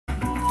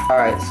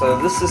Alright, so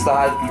this is the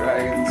Hive of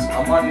Dragons.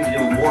 I'm wanting to do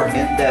a more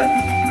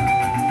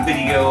in-depth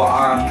video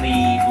on the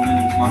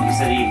Bloons Monkey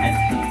City, and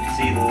you can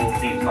see the little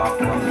theme song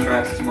for one of the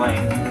tracks is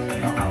playing. You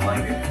know, I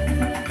like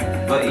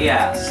it. But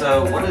yeah,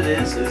 so what it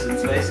is it's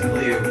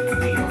basically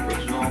the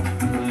original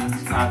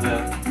Bloons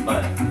kinda,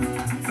 but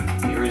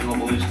the original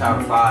Bloons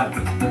Tower 5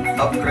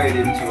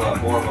 upgraded to a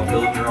more of a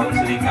build your own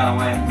city kind of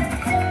way.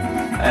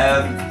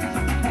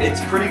 And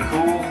it's pretty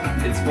cool.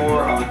 It's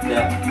more of a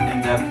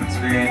in-depth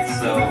experience,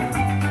 so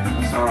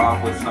start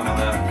off with some of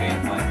the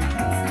gameplay.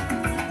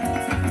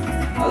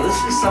 This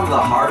is some of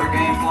the harder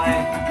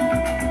gameplay,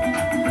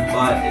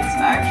 but it's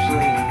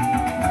actually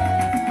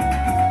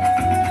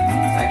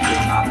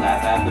not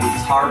that bad, but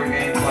it's harder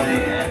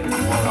gameplay and it's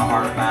one of the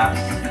harder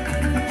maps.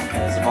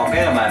 And it's a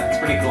volcano map. It's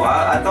pretty cool.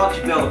 I thought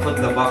you'd be able to put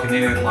the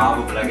Buccaneer in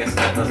lava, but I guess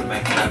that doesn't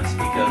make sense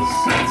because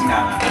it's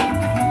kind of,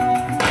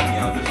 you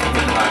know, just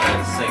not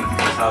going to sink.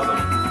 Because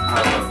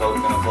how's a boat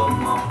going to float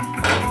in lava?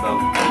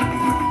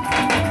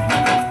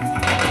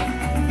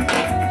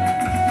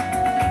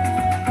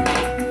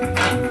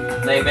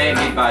 They made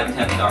me buy 10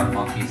 dark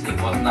monkeys.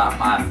 It was not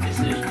my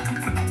decision.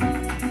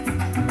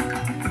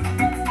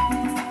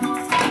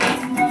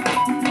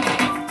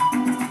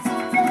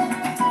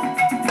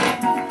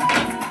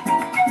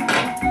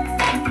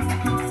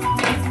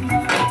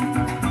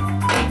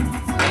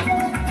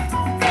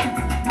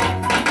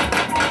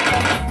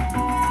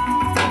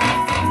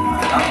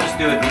 I'm just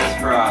doing this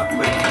for a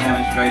quick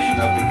demonstration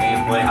of the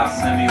gameplay, how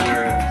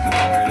similar it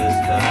is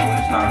to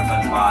Bloons Tower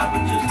Defense 5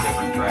 with just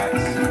different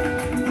tracks.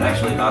 It's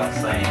actually about the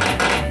same.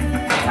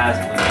 It has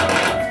Bloons Tower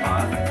Defense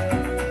 5.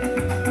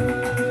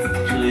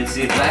 Actually, it's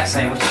the exact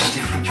same with just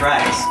different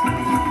tracks.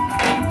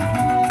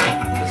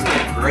 This is a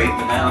great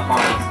banana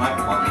farm and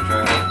sniper monkey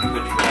track.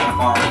 Put your banana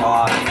farm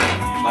pod and your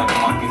sniper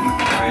monkey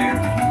right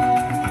here.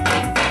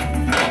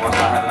 Of course,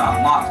 I haven't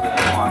unlocked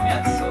banana farm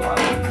yet, so I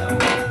wouldn't know.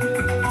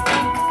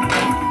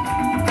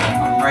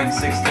 I'm ranked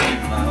 16,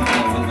 and I don't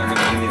know when they're going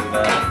to give me the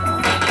banana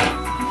farm.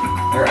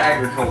 They're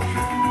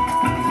agriculture.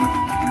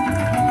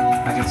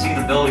 I can see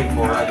the building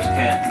for it, I just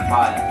can't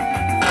buy it.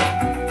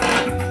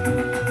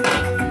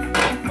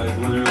 Like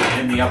literally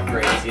in the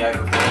upgrades, the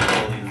agriculture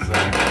building is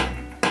there.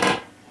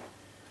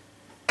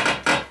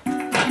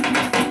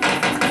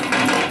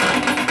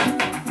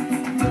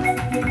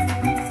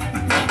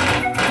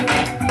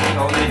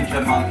 Go ninja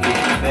monkey, if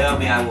you fail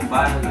me, I will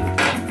fire you.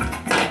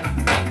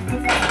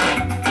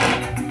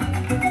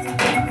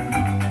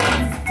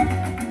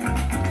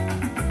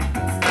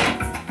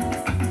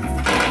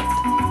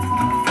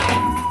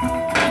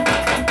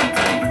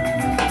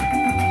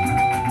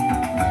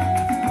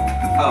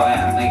 Oh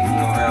yeah, thank you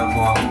for that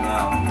walk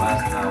now.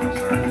 Last time,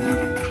 sorry. I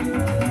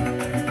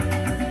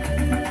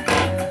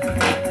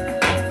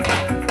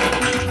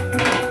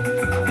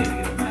need to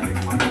get a magic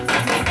one.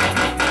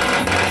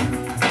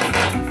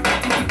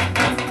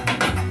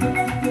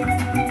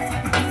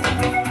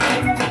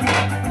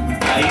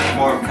 I use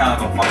more of kind of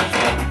a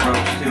punch-up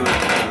approach to it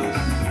because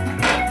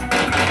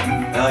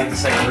I like to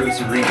say roots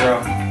and regrow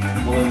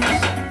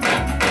balloons.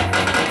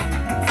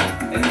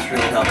 And this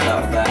really helps out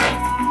with that.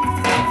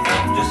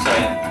 Just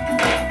saying.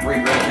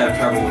 Regrowth have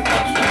trouble with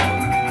punch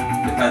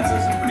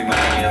defenses and pretty much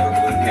any other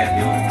balloon can't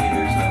deal with them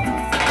either,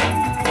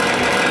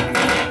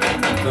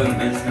 so boom,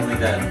 instantly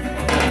dead.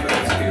 Well, they're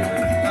really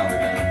stupid. Now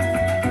they're dead.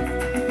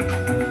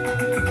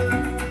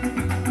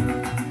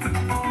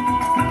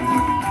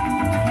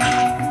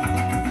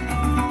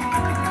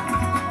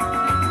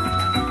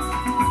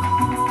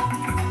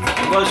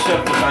 The most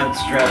ship defense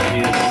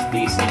strategy is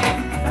decent,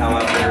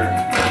 however,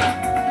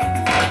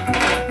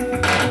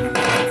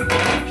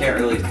 you can't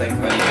really think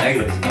of any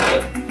negatives about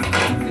it.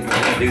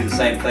 Do the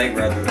same thing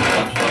rather than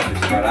bunch of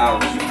monkeys spread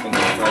out. It's just when they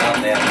spread out,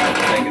 they have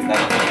to take it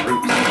down in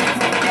groups.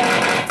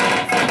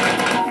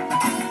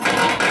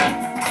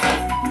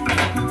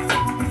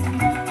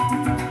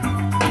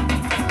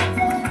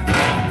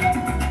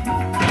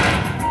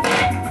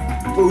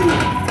 Ooh.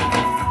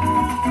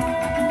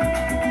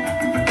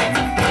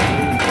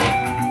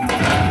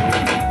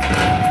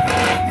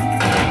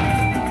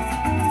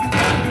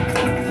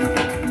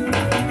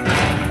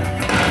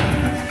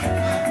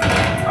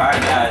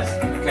 Alright guys,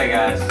 okay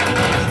guys,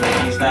 let's take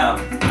these down.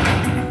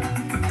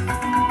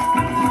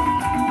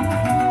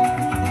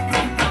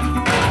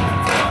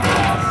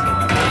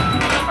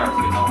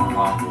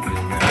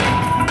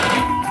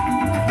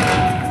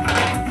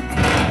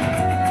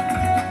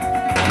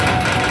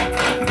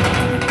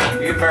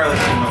 You can barely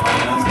see my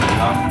money, that's good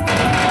enough.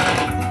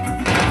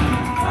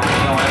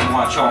 You don't ever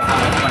want to show them how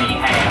much money you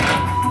have.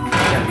 You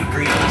gotta be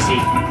greedy, you see.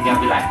 You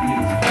gotta be like,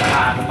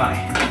 hide the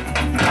money.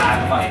 Hide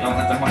the money. Don't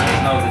let the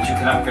monkeys know that you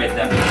can upgrade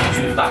them, but you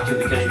choose not to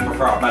because you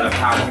prefer a better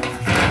power.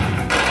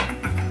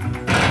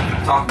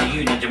 I'm talking to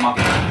you, Ninja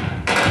Monkey.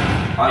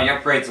 All your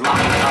upgrades a lot,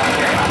 I don't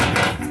care about you.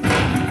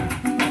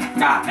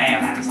 God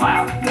damn, that is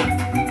loud.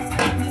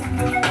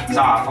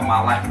 Sorry for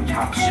my language,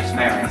 I was just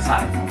very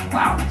excited for the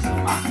loudness of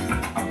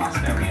my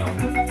stereo.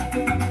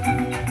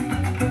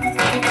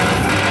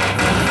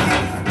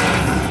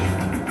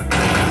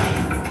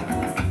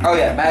 Oh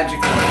yeah, magic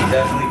money,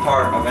 definitely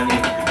part of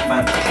any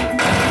defense system.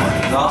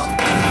 He's awesome.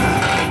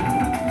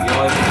 You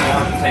always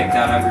want to take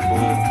down every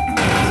balloon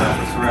except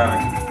for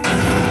ceramic.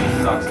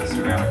 He sucks at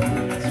ceramic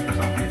balloons for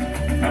some reason.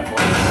 That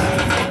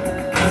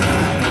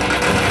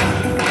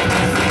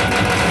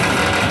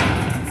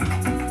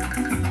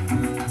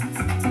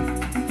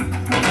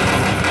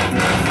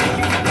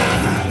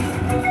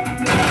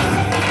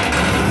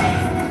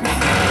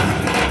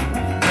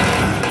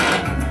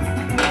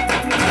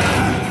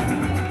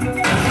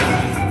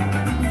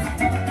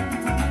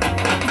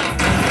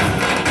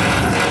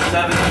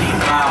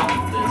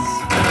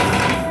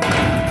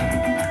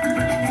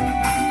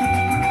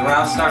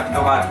rounds start to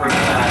go by pretty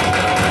fast,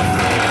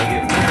 so they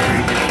get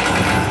very difficult.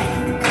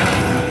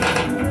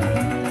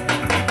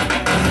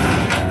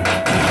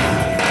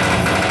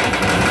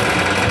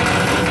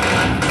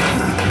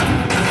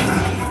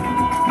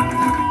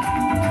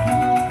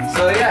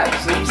 So yeah,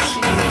 so you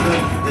see the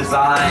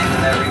design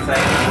and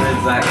everything is the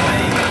exact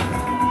same.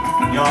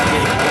 You don't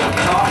get bored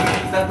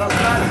talking, that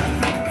doesn't matter.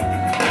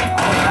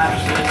 All that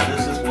matters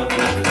is this is what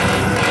this is.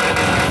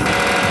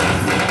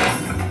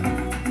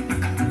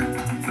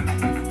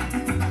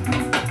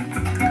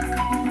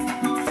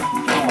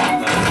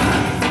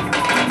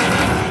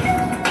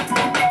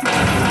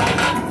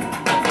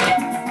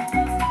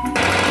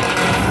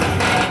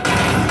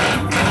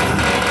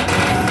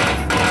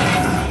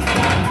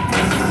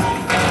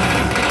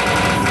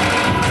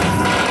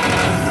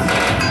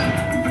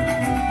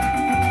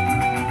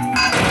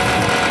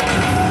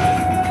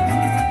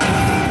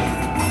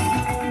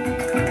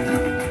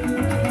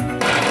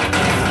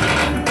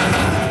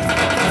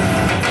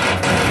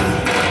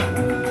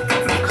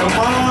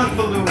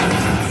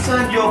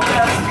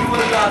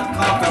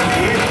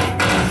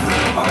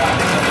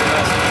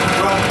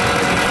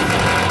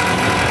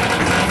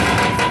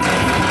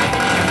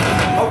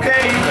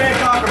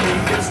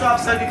 Stop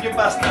sending your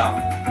best now.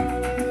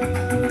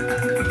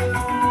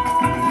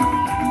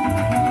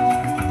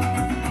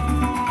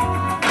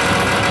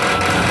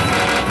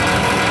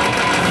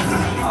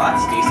 Oh,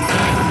 that's decent.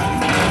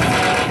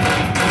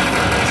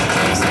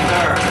 Decent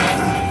there.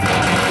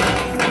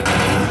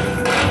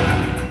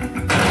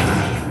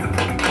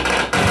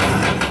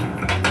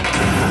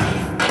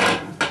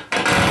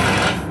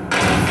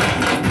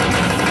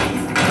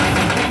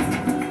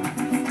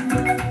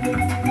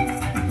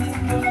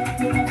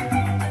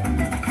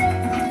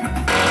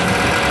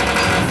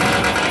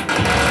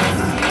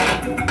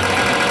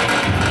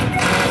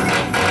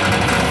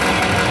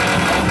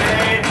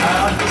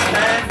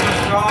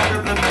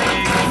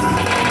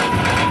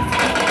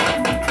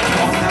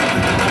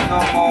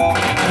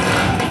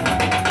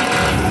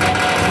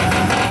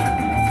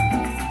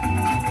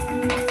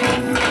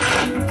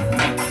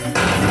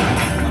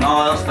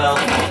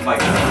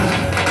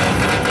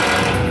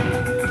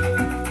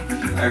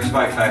 They're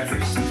spike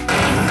factories.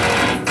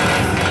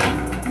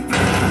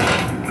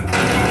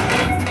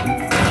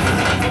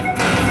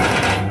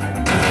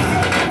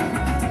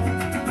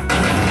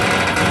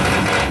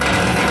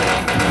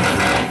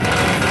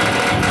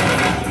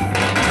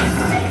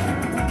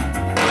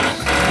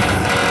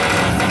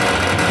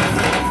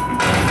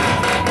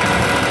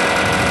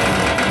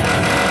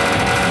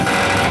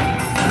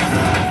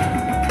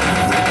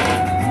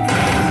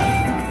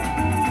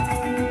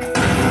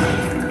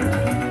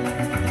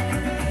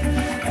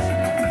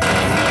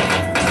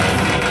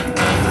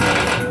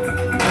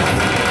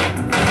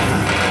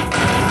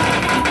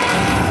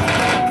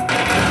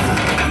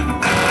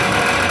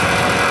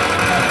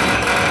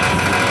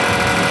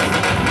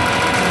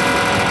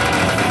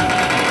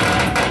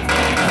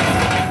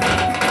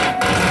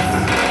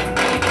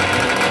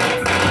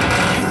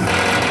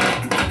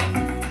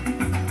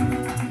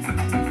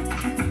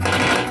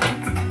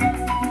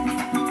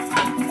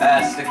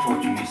 Stick to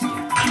what you used to.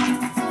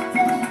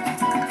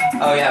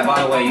 Oh yeah,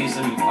 by the way,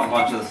 using a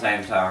bunch of the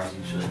same towers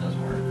usually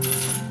doesn't work.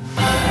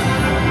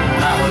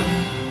 That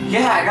one.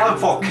 Yeah, I got a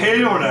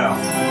volcano now.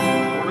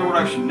 I wonder what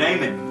I should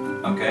name it.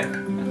 Okay,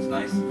 that's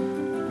nice. I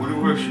wonder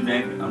what I should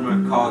name it. I'm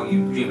gonna call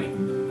you Jimmy.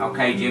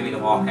 Okay, Jimmy the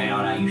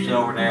volcano. Now you sit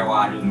over there while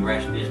I do the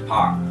rest of this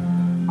part.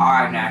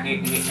 Alright, now here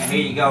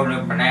you go to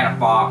the banana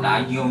farm. Now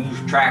you gonna use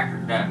tractors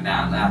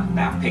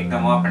now pick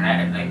them up,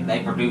 and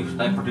they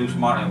produce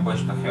money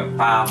which to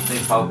find the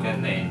folk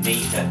in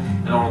need to,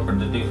 in order to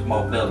produce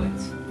more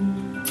buildings.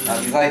 Now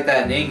if you like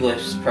that in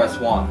English, press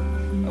 1.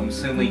 I'm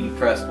assuming you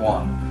pressed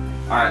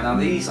 1. Alright, now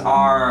these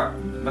are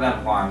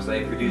banana farms.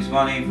 They produce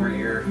money for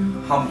your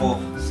humble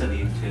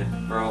city to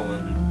grow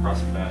in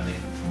prosperity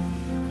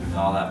and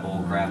all that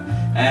bull crap.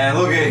 And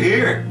look at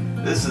here!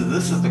 This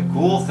is the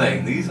cool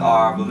thing. These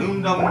are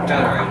balloon dump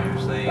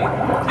generators. They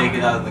take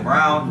it out of the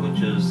ground,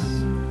 which is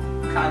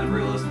kind of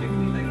realistic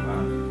when you think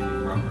about it.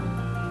 Rubber.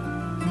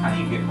 How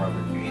do you get rubber?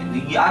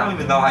 I don't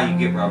even know how you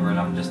get rubber, and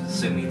I'm just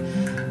assuming.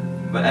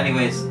 But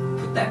anyways,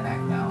 put that back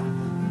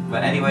down.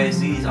 But anyways,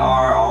 these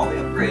are all the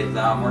upgrades.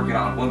 Now I'm working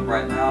on one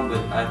right now, but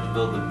I have to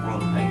build a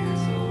room later,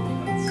 so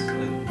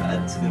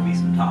that's gonna be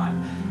some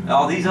time. And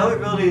all these other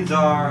buildings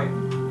are,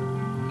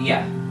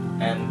 yeah.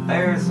 And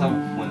there's a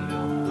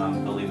windmill.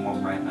 I'm building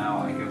one right now.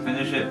 I can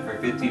finish it for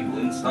 15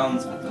 balloon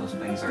stones, but those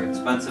things things are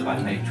expensive.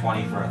 I pay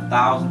 20 for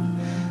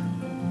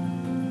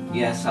 1,000.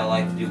 Yes, I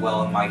like to do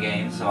well in my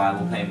game, so I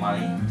will pay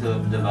money to a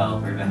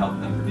developer to help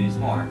them produce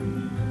more.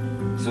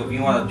 So if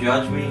you want to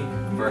judge me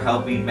for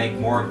helping make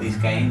more of these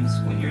games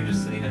when you're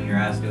just sitting on your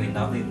ass doing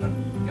nothing,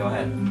 then go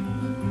ahead.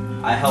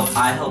 I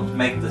helped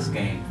make this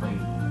game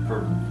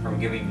from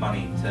giving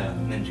money to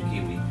Ninja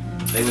Kiwi.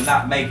 They would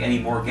not make any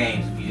more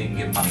games if you didn't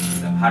give money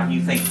to them. How do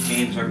you think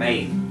games are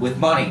made? With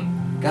money.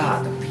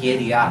 God, don't be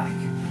idiotic.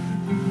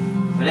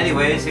 But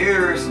anyways,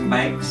 here are some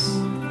banks.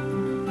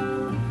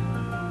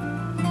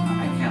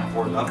 I can't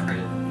afford to upgrade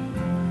it.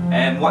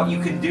 And what you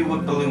can do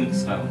with balloon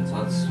stones.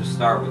 Let's just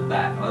start with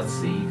that. Let's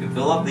see. You can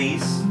fill up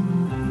these.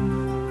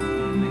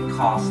 It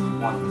costs 1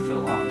 to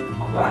fill up.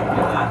 I'll go ahead and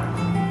do that.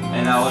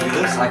 And now look at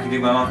this. I can do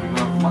my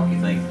monkey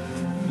thing.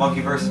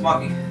 Monkey versus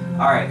monkey.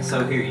 Alright,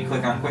 so here you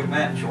click on quick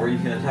match, or you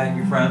can attack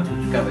your friends, which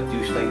is kind of a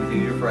douche thing to do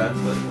to your friends,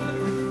 but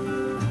whatever.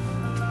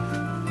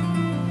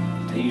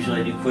 I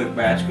usually do quick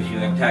match because you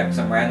attack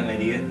some random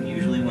idiot and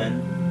usually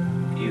win.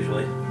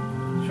 Usually.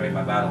 I'll show you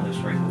my battle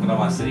history. Look at all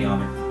my city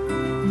honor.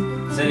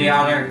 City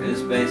honor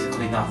is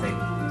basically nothing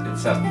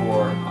except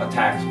for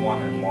attacks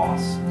won and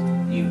lost.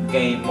 You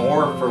gain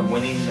more for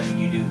winning than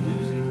you do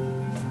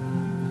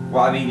losing.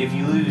 Well, I mean, if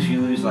you lose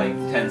like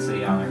 10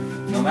 city honor.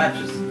 No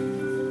matches.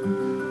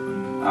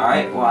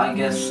 Alright, well, I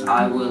guess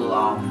I will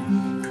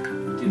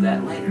do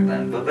that later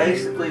then. But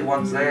basically,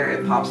 once there,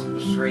 it pops up a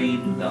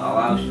screen that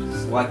allows you to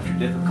select your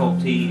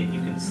difficulty, and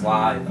you can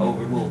slide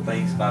over little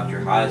things about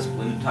your highest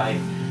balloon type.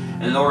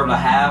 And in order to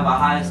have a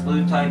highest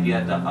balloon type, you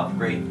have to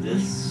upgrade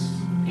this.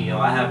 You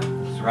know, I have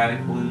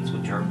ceramic balloons,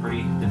 which are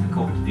pretty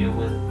difficult to deal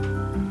with.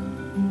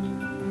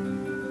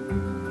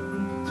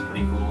 It's a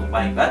pretty cool little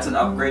bank. That's an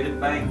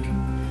upgraded bank.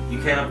 You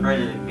can't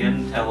upgrade it again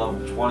until level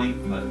 20,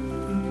 but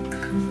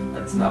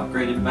that's an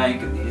upgraded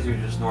bank, and these are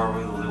just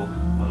normally little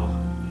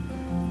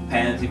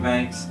pansy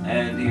banks.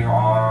 And here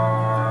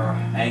are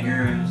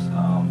hangers,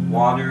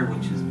 water,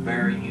 which is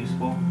very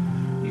useful.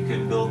 You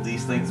can build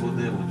these things with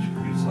it, which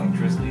produce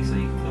electricity, so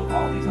you can build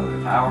all these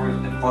other towers.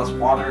 And plus,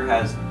 water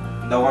has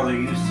no other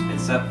use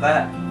except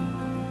that.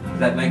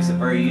 That makes it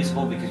very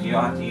useful because you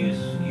don't have to use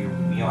you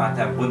don't have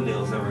to have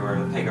windmills everywhere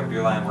to take up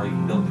your land where you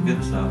can build the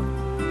good stuff.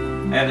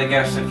 And I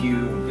guess if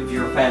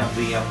you're a fan of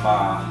the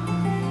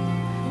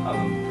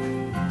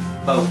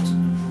boat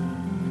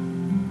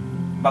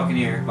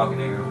Buccaneer,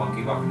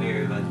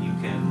 then you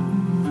can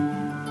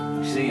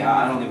see.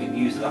 I don't even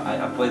use it.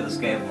 I play this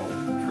game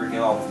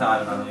freaking all the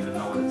time, and I don't even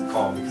know what it's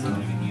called because I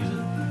don't even use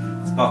it.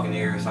 It's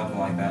Buccaneer or something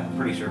like that. I'm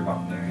pretty sure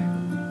Buccaneer.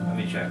 Let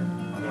me check.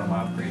 I'll go to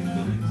my upgrade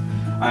buildings.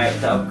 Alright,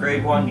 to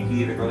upgrade one, you can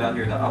either go down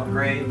here to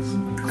upgrades,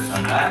 click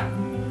on that,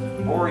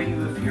 or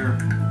if you're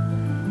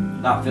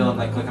not feeling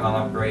like clicking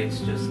on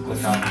upgrades, just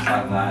click on the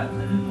side of that, and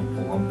then it'll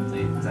pull up the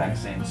exact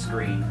same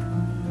screen.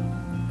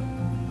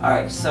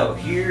 Alright, so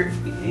here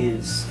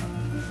is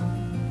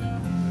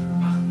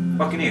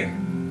Buccaneer.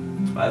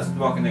 That's the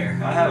Buccaneer.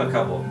 I have a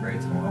couple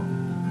upgrades for them.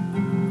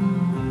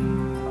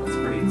 It's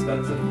pretty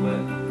expensive, but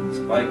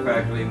Spike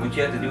Factory, what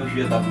you have to do is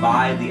you have to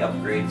buy the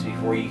upgrades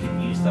before you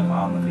can use them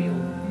on the field.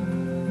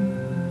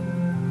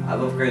 I've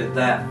upgraded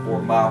that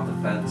for mob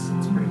defense.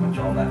 It's pretty much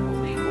all that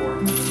will be for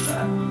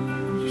that.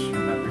 Just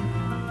remember.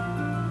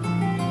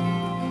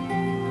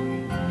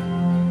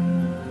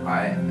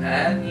 Alright,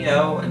 and you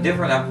know,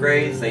 different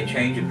upgrades, they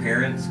change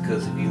appearance,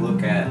 because if you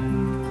look at,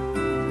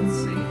 let's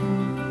see,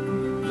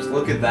 just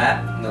look at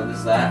that,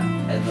 notice that,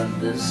 and then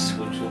this,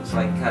 which looks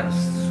like kind of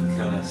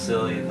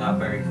silly and not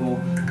very cool.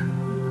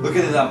 Look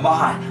at that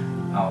mod!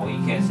 Oh, well,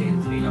 you can't see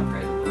it's being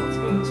upgraded, but let's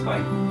go to the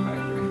Spike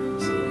Factory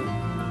facility.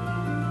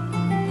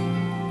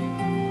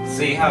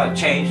 See how it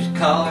changes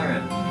color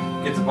and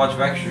gets a bunch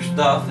of extra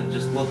stuff and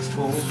just looks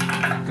cool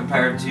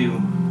compared to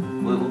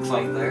what it looks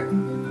like there.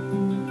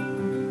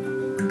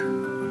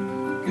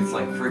 Gets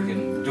like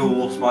freaking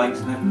dual spikes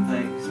and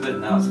everything,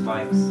 spitting out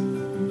spikes.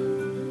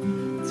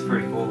 It's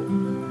pretty cool.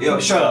 Yo,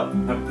 shut up!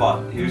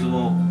 But here's a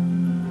little,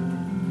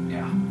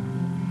 yeah.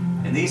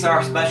 And these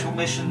are special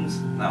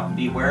missions. Now,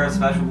 beware of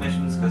special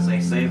missions because they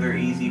say they're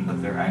easy,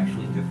 but they're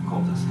actually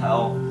difficult as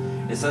hell.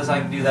 It says I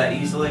can do that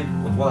easily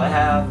with what I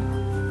have.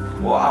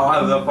 Well,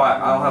 I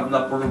don't have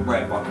enough for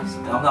bread buckets.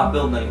 I'm not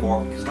building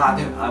anymore because I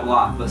have a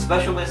lot. But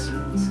special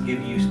missions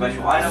give you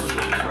special items,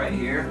 which is right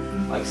here.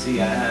 Like,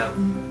 see, I have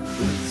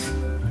boots.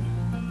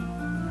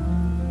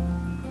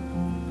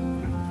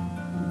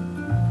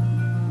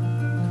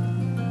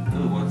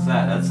 Ooh, what's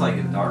that? That's like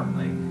a dark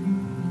thing.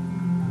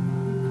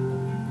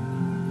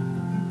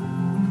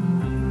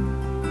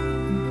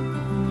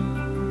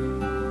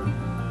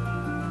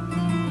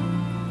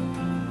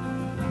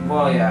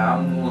 Well, yeah,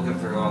 I'm looking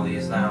through all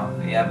these now.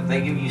 Yeah, but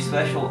they give you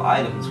special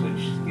items,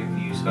 which give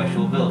you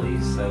special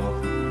abilities. So,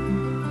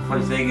 the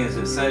funny thing is,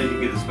 it says you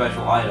get a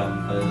special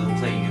item, but it doesn't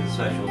say you get a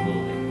special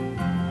ability.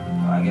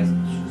 Well, I guess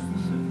it's just the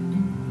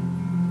same.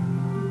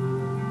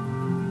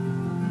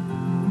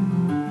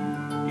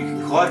 You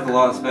can collect a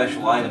lot of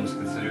special items,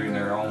 considering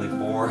there are only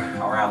 4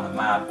 around the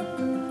map.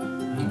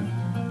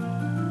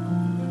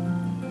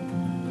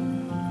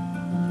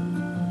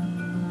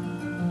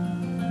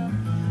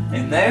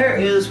 And there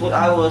is what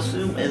I will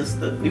assume is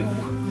the new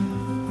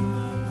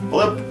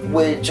blip,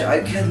 which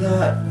I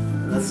cannot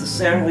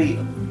necessarily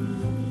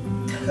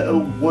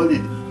tell what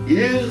it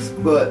is,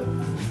 but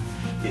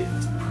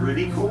it's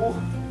pretty cool.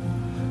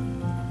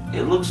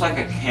 It looks like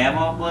a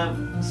camo blip,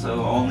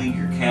 so only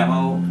your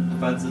camo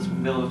defenses will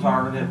be able to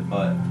target it,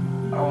 but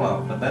I don't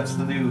know. But that's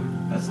the new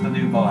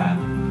Moab.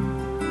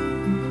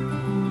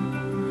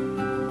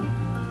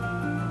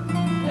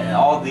 And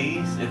all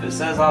these, if it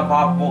says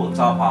unpoppable, it's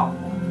unpoppable.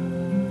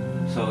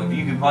 So if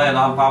you can play an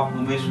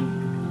unpoppable mission,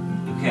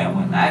 you can't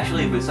win.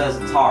 Actually, if it says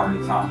it's hard,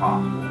 it's not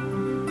possible.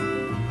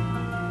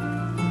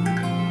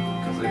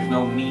 Because there's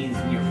no means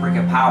in your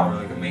freaking power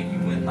that can make you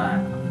win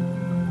that.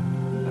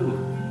 Ooh,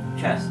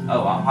 chest.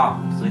 Oh,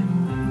 unpoppable, see?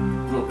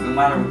 Look, no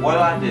matter what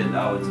I did,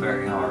 oh, it's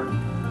very hard.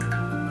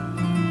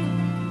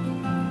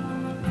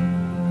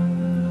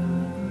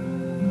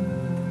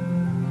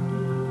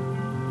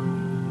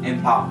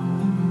 Impossible.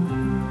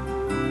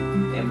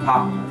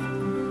 Impossible.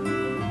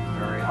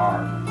 Very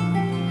hard.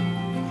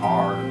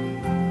 Hard.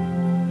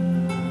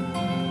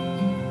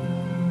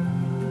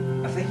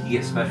 I think you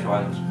get special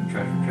items from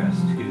treasure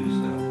chests too,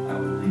 so I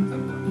would leave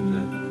them to,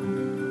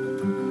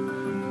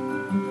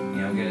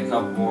 you know, get a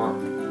couple more.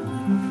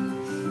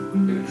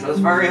 So it's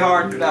very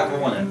hard, you're not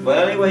going to win it. But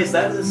anyways,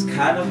 that is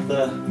kind of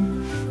the,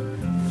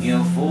 you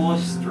know,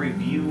 fullest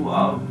review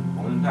of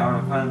Balloon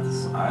Tower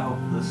Defense. I hope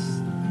this,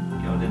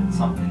 you know, did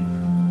something.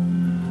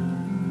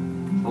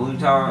 Balloon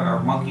Tower, or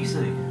Monkey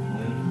City.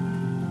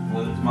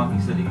 Bloons Monkey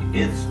City.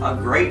 It's a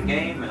great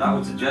game, and I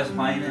would suggest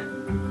playing it.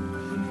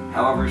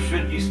 However,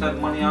 should you spend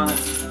money on it?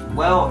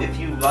 Well, if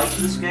you like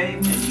this game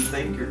and you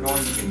think you're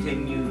going to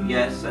continue,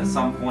 yes, at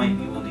some point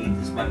you will need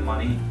to spend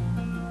money.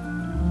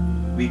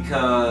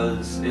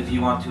 Because if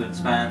you want to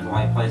expand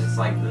like places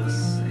like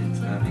this, it's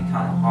going to be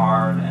kind of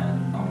hard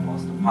and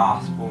almost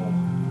impossible.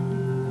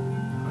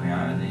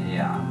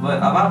 Yeah, but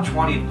about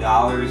 $20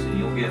 and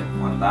you'll get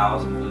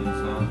 1,000 balloons,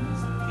 so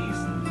it's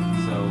decent.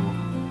 So,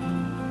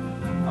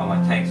 oh,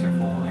 my tanks are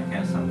full and I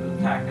can't send the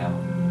attack out.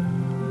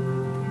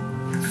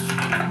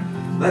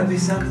 Let me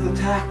send the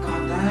attack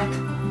on that.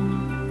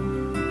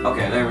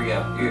 Okay, there we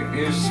go.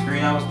 Here's the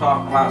screen I was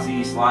talking about. See,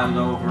 you slide it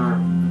over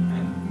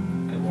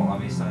and it won't let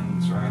me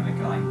send ceramic.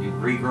 I can do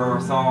regrow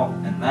assault,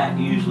 and that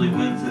usually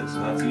wins it, so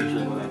that's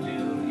usually what I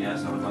do.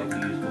 Yes, I would like to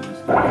use balloons.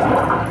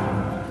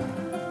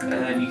 And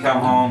then you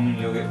come home and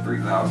you'll get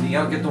 3,000. You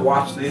don't get to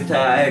watch the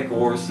attack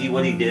or see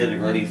what he did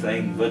or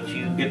anything, but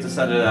you get to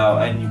send it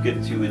out, and you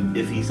get to,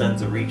 if he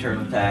sends a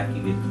return attack,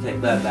 you get to take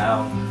that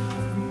down.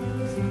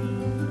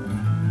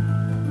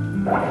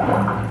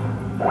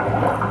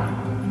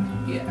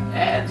 Yeah,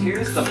 and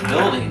here's the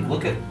building.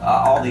 Look at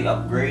all the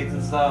upgrades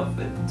and stuff.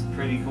 It's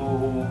pretty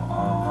cool.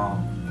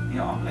 You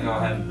know, I'm gonna go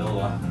ahead and build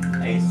a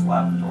Ace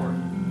Laboratory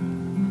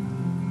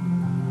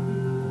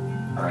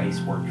or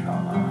Ace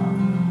Workshop.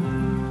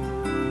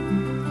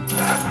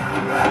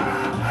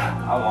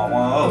 I want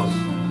one of those.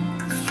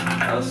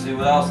 Let's see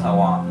what else I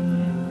want.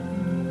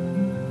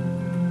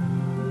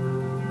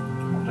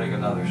 I'll take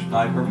another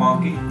sniper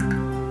monkey.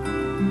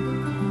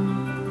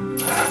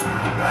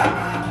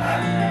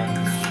 And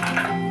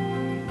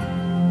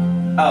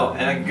oh,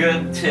 and a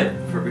good tip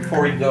for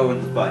before you go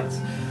into fights.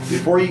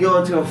 Before you go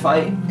into a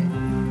fight,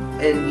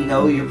 and you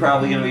know you're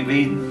probably gonna be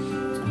beaten,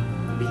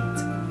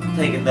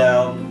 taken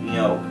down, you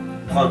know,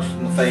 punched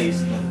in the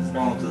face, and then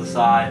thrown to the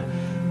side.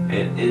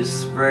 It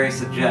is very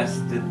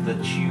suggested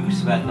that you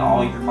spend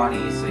all your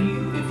money, so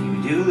if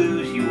you do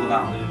lose, you will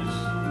not lose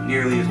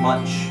nearly as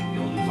much.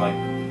 You'll lose like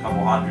a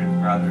couple hundred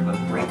rather than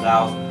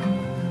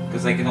 3,000,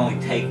 because they can only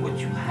take what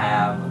you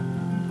have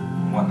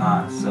and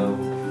whatnot. So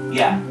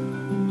yeah,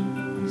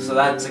 so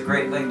that's a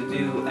great thing to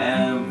do.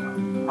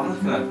 And I'm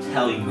not gonna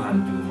tell you how to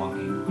do a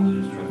monkey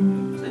blues trip.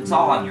 It's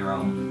all on your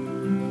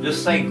own.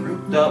 Just say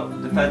grouped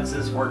up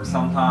defenses work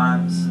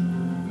sometimes.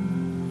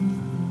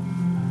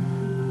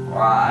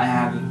 Well, I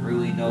haven't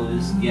really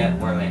noticed yet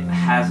where it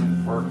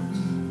hasn't worked.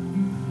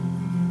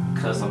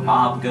 Because a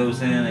mob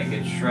goes in, it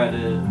gets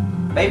shredded.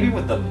 Maybe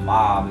with the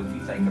mob, if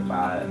you think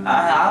about it.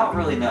 I don't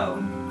really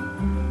know.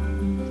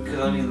 Because,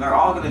 I mean, they're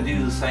all going to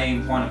do the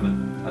same point of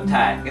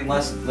attack.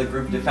 Unless the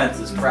group defense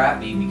is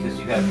crappy, because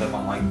you have them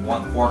on, like,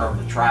 one corner of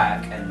the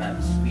track, and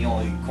that's the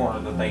only corner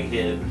that they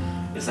hit.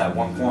 Is that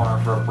one corner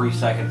for a brief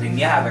second thing.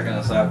 Yeah, they're going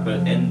to suck,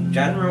 but in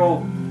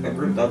general, a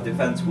grouped up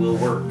defense will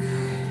work.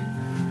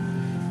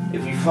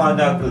 If you find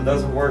out that it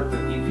doesn't work,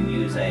 then you can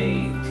use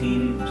a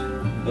team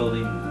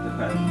building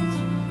defense.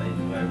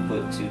 Maybe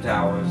put 2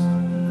 towers.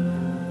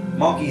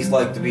 Monkeys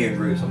like to be in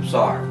groups, I'm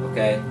sorry,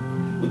 okay?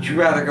 Would you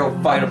rather go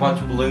fight a bunch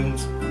of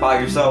balloons by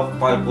yourself or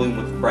fight a balloon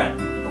with a friend,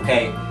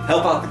 okay?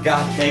 Help out the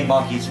goddamn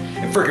monkeys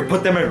and freaking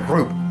put them in a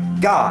group.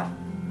 God,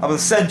 I'm gonna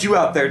send you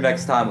out there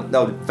next time with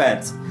no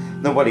defense.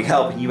 Nobody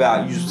helping you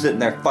out, you just sitting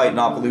there fighting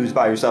off balloons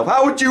by yourself.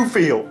 How would you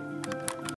feel?